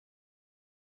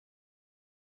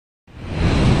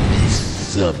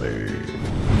summer.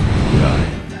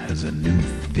 Crime has a new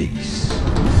face.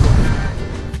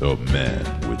 A man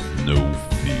with no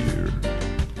fear.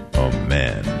 A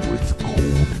man with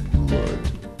cold blood.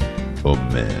 A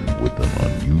man with an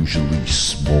unusually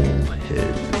small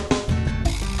head.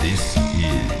 This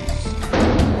is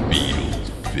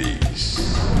Beetleface.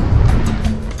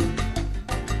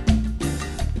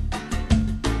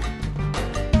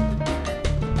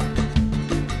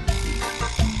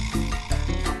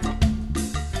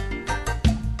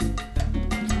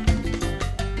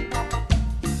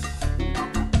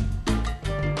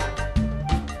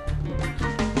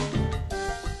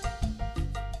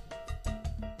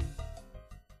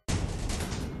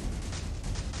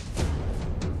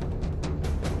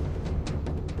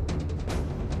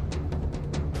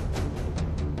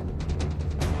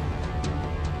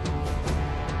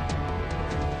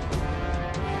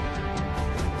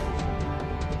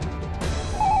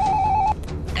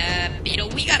 Beetle,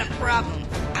 we got a problem.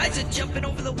 Eyes are jumping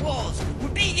over the walls. We're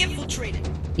being infiltrated.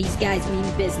 These guys mean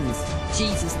business.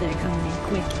 Jesus, they're coming in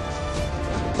quick.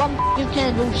 You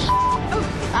can't do shit.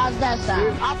 How's that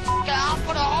sound? I'll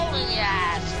put a hole in your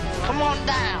ass. Come on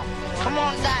down. Come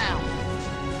on down.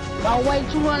 I weigh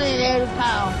 280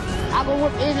 pounds. I can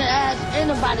whip any ass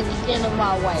anybody can get in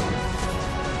my way.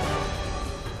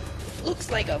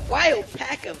 Looks like a wild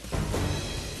pack of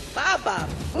Baba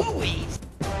Booies.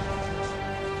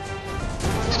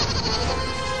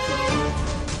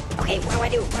 Okay, what do I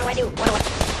do?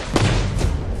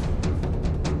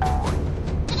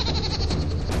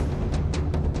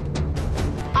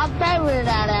 I bury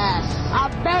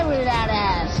that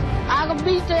ass. I can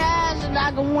beat their ass and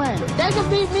I can win. They can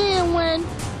beat me and win,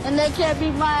 and they can't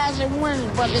beat my ass and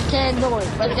win, but they can't do it.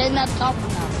 But they're not tough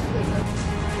enough.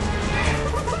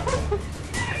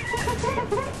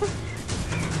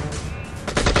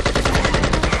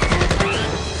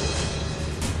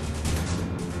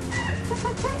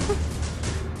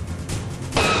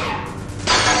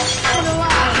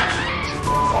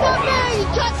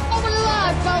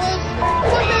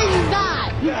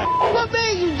 What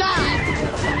made you die?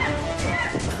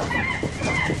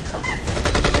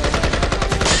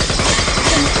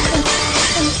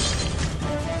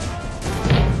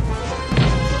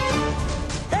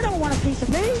 They don't want a piece of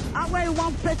me. I weigh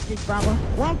 150, brother.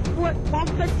 1 foot,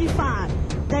 155.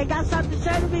 They got something to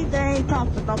say to me, they ain't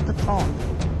tough enough to talk.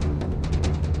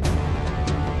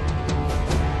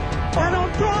 They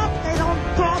don't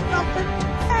talk nothing.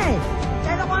 Hey,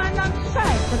 they don't want nothing to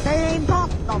say, but they ain't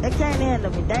tough enough. They can't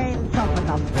handle me. They ain't tough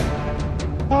enough.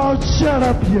 Oh, shut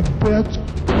up, you bitch.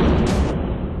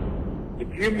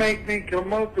 If you make me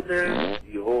come over there,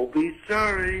 you'll be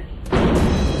sorry.